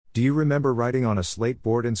Do you remember writing on a slate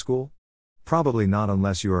board in school? Probably not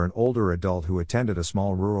unless you are an older adult who attended a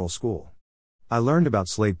small rural school. I learned about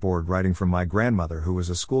slate board writing from my grandmother, who was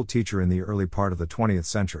a school teacher in the early part of the 20th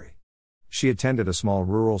century. She attended a small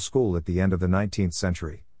rural school at the end of the 19th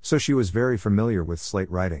century, so she was very familiar with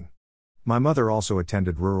slate writing. My mother also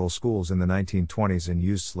attended rural schools in the 1920s and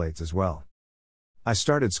used slates as well. I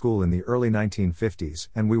started school in the early 1950s,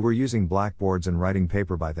 and we were using blackboards and writing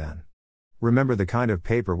paper by then. Remember the kind of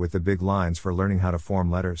paper with the big lines for learning how to form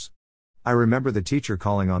letters? I remember the teacher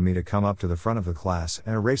calling on me to come up to the front of the class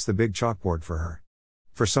and erase the big chalkboard for her.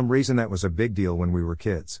 For some reason that was a big deal when we were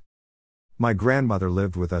kids. My grandmother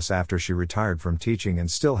lived with us after she retired from teaching and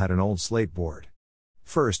still had an old slate board.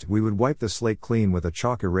 First, we would wipe the slate clean with a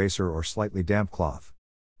chalk eraser or slightly damp cloth.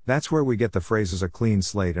 That's where we get the phrases a clean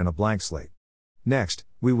slate and a blank slate. Next,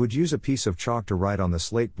 we would use a piece of chalk to write on the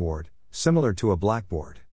slate board, similar to a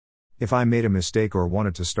blackboard. If I made a mistake or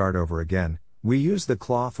wanted to start over again, we used the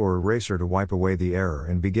cloth or eraser to wipe away the error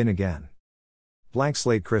and begin again. Blank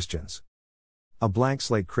slate Christians. A blank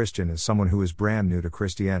slate Christian is someone who is brand new to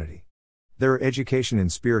Christianity. Their education in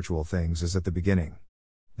spiritual things is at the beginning.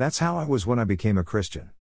 That's how I was when I became a Christian.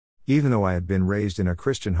 Even though I had been raised in a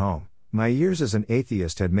Christian home, my years as an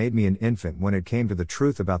atheist had made me an infant when it came to the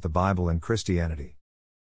truth about the Bible and Christianity.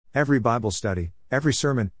 Every Bible study, every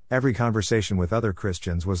sermon, every conversation with other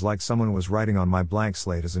Christians was like someone was writing on my blank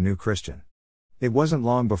slate as a new Christian. It wasn't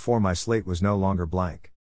long before my slate was no longer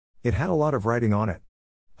blank. It had a lot of writing on it.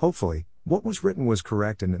 Hopefully, what was written was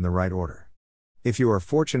correct and in the right order. If you are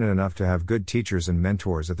fortunate enough to have good teachers and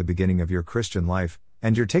mentors at the beginning of your Christian life,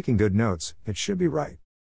 and you're taking good notes, it should be right.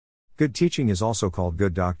 Good teaching is also called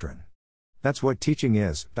good doctrine. That's what teaching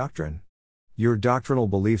is, doctrine. Your doctrinal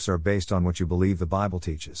beliefs are based on what you believe the Bible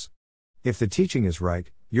teaches. If the teaching is right,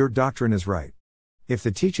 your doctrine is right. If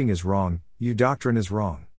the teaching is wrong, your doctrine is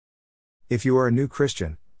wrong. If you are a new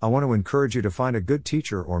Christian, I want to encourage you to find a good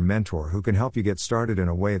teacher or mentor who can help you get started in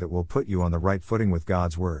a way that will put you on the right footing with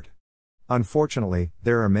God's Word. Unfortunately,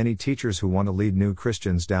 there are many teachers who want to lead new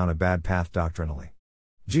Christians down a bad path doctrinally.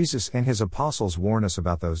 Jesus and his apostles warn us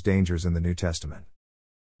about those dangers in the New Testament.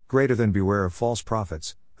 Greater than beware of false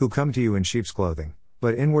prophets, who come to you in sheep's clothing,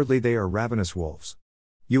 but inwardly they are ravenous wolves.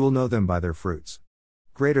 You will know them by their fruits.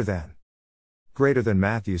 Greater than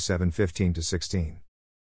Matthew 7:15-16.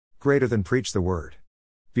 Greater than preach the word.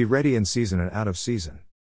 Be ready in season and out of season.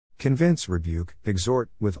 Convince, rebuke, exhort,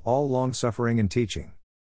 with all long-suffering and teaching.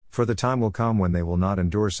 For the time will come when they will not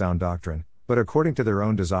endure sound doctrine, but according to their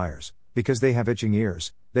own desires, because they have itching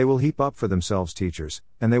ears, they will heap up for themselves teachers,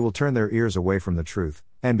 and they will turn their ears away from the truth,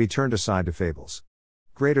 and be turned aside to fables.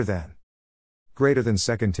 Greater than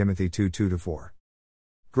 2 Timothy 2:2-4.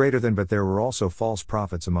 Greater than but there were also false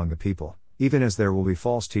prophets among the people, even as there will be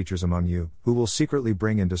false teachers among you, who will secretly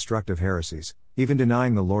bring in destructive heresies, even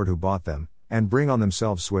denying the Lord who bought them, and bring on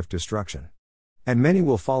themselves swift destruction. And many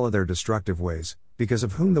will follow their destructive ways, because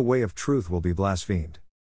of whom the way of truth will be blasphemed.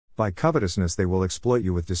 By covetousness they will exploit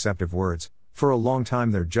you with deceptive words, for a long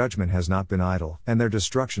time their judgment has not been idle, and their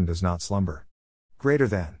destruction does not slumber. Greater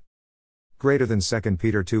than 2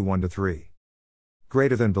 Peter 2:1-3.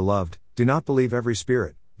 Greater than beloved, do not believe every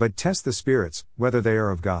spirit, but test the spirits, whether they are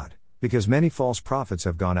of God, because many false prophets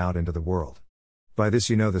have gone out into the world. By this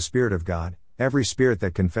you know the Spirit of God, every spirit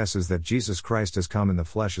that confesses that Jesus Christ has come in the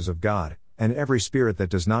flesh is of God, and every spirit that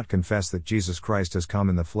does not confess that Jesus Christ has come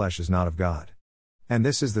in the flesh is not of God. And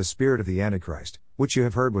this is the spirit of the Antichrist, which you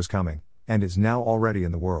have heard was coming, and is now already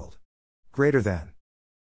in the world. Greater than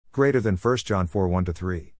 1 John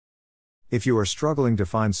 4:1-3. If you are struggling to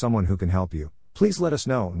find someone who can help you, please let us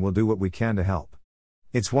know and we'll do what we can to help.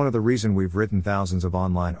 It's one of the reasons we've written thousands of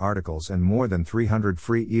online articles and more than 300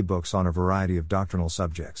 free ebooks on a variety of doctrinal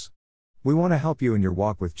subjects. We want to help you in your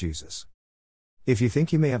walk with Jesus. If you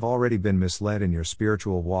think you may have already been misled in your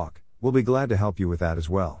spiritual walk, we'll be glad to help you with that as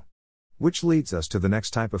well. Which leads us to the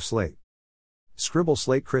next type of slate. Scribble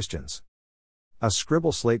slate Christians. A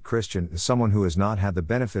scribble slate Christian is someone who has not had the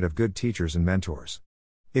benefit of good teachers and mentors.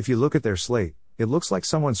 If you look at their slate, it looks like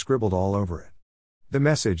someone scribbled all over it. The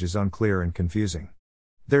message is unclear and confusing.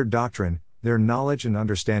 Their doctrine, their knowledge and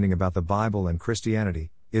understanding about the Bible and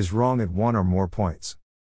Christianity, is wrong at one or more points.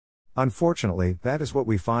 Unfortunately, that is what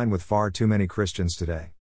we find with far too many Christians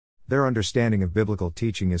today. Their understanding of biblical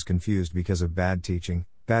teaching is confused because of bad teaching,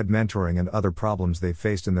 bad mentoring and other problems they've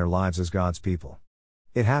faced in their lives as God's people.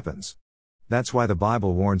 It happens. That's why the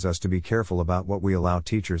Bible warns us to be careful about what we allow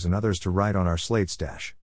teachers and others to write on our slate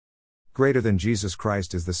stash. Greater than Jesus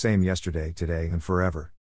Christ is the same yesterday, today, and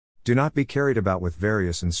forever. Do not be carried about with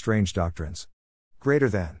various and strange doctrines. Greater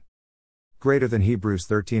than Hebrews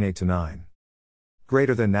 13:8-9.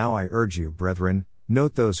 Greater than now I urge you, brethren,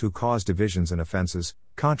 note those who cause divisions and offenses,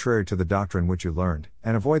 contrary to the doctrine which you learned,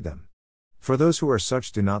 and avoid them. For those who are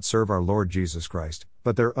such do not serve our Lord Jesus Christ,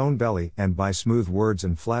 but their own belly, and by smooth words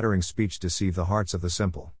and flattering speech deceive the hearts of the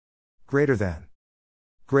simple. Greater than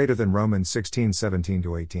Romans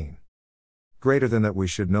 16:17-18. Greater than that we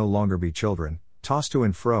should no longer be children, tossed to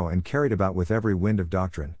and fro and carried about with every wind of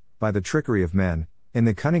doctrine, by the trickery of men, in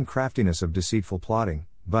the cunning craftiness of deceitful plotting,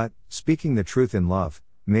 but, speaking the truth in love,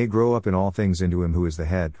 may grow up in all things into him who is the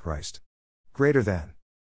head, Christ. Greater than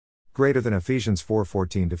Ephesians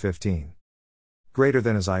 4:14-15. Greater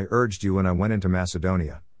than as I urged you when I went into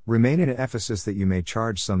Macedonia, remain in Ephesus that you may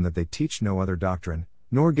charge some that they teach no other doctrine,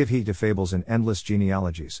 nor give heed to fables and endless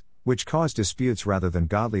genealogies, which cause disputes rather than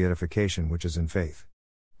godly edification which is in faith.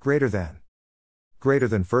 Greater than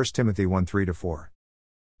 1 Timothy 1:3-4.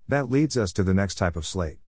 That leads us to the next type of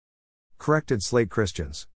slate. Corrected slate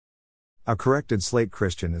Christians. A corrected slate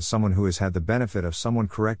Christian is someone who has had the benefit of someone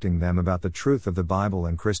correcting them about the truth of the Bible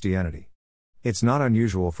and Christianity. It's not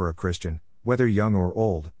unusual for a Christian, whether young or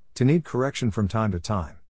old, to need correction from time to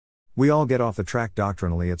time. We all get off the track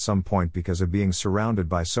doctrinally at some point because of being surrounded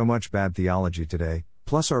by so much bad theology today,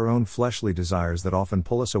 plus our own fleshly desires that often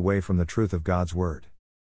pull us away from the truth of God's Word.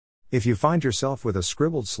 If you find yourself with a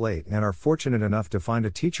scribbled slate and are fortunate enough to find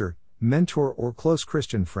a teacher, mentor, or close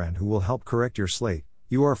Christian friend who will help correct your slate,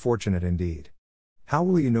 you are fortunate indeed. How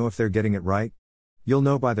will you know if they're getting it right? You'll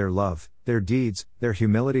know by their love, their deeds, their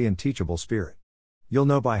humility and teachable spirit. You'll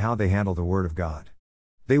know by how they handle the Word of God.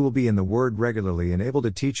 They will be in the Word regularly and able to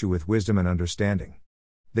teach you with wisdom and understanding.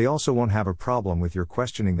 They also won't have a problem with your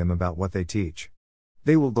questioning them about what they teach.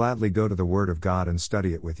 They will gladly go to the Word of God and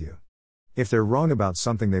study it with you. If they're wrong about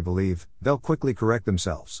something they believe, they'll quickly correct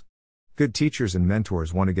themselves. Good teachers and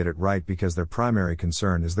mentors want to get it right because their primary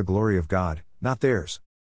concern is the glory of God, not theirs.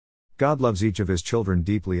 God loves each of His children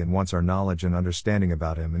deeply and wants our knowledge and understanding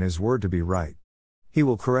about Him and His Word to be right. He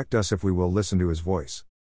will correct us if we will listen to His voice.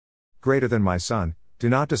 Greater than my son, do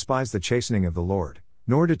not despise the chastening of the Lord,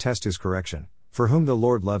 nor detest His correction, for whom the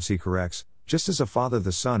Lord loves He corrects, just as a father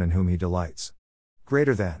the son in whom He delights.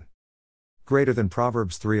 Greater than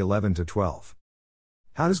Proverbs 3:11-12.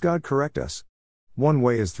 How does God correct us? One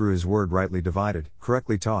way is through His Word rightly divided,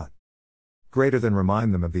 correctly taught. Greater than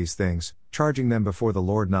remind them of these things, charging them before the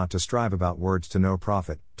Lord not to strive about words to no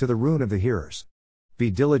profit, to the ruin of the hearers.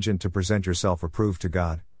 Be diligent to present yourself approved to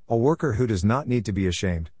God, a worker who does not need to be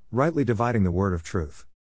ashamed, rightly dividing the word of truth.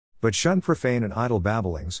 But shun profane and idle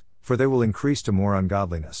babblings, for they will increase to more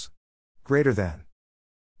ungodliness. Greater than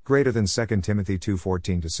 2 Timothy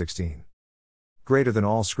 2:14-16. Greater than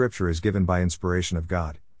all Scripture is given by inspiration of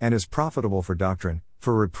God, and is profitable for doctrine,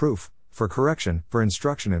 for reproof, for correction, for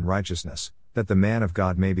instruction in righteousness, that the man of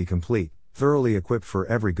God may be complete, thoroughly equipped for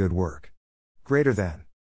every good work. Greater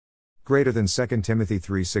than 2 Timothy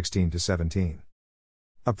 3:16-17.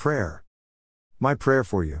 A prayer. My prayer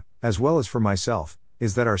for you, as well as for myself,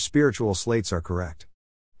 is that our spiritual slates are correct.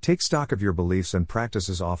 Take stock of your beliefs and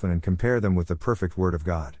practices often and compare them with the perfect Word of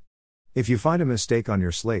God. If you find a mistake on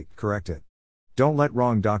your slate, correct it. Don't let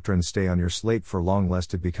wrong doctrines stay on your slate for long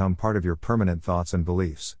lest it become part of your permanent thoughts and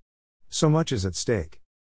beliefs. So much is at stake.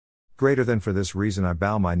 Greater than for this reason I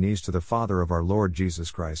bow my knees to the Father of our Lord Jesus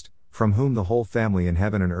Christ, from whom the whole family in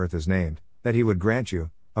heaven and earth is named, that He would grant you,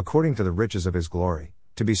 according to the riches of His glory,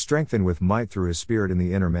 to be strengthened with might through His Spirit in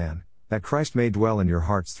the inner man, that Christ may dwell in your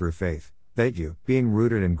hearts through faith, that you, being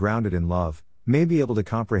rooted and grounded in love, may be able to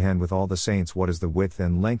comprehend with all the saints what is the width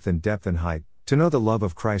and length and depth and height, to know the love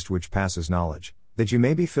of Christ which passes knowledge, that you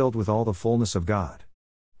may be filled with all the fullness of God.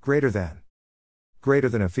 Greater than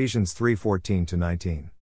Ephesians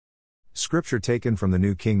 3:14-19. Scripture taken from the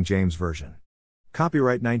New King James Version.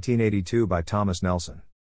 Copyright 1982 by Thomas Nelson.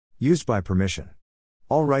 Used by permission.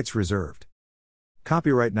 All rights reserved.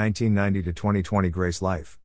 Copyright 1990 to 2020 Grace Life.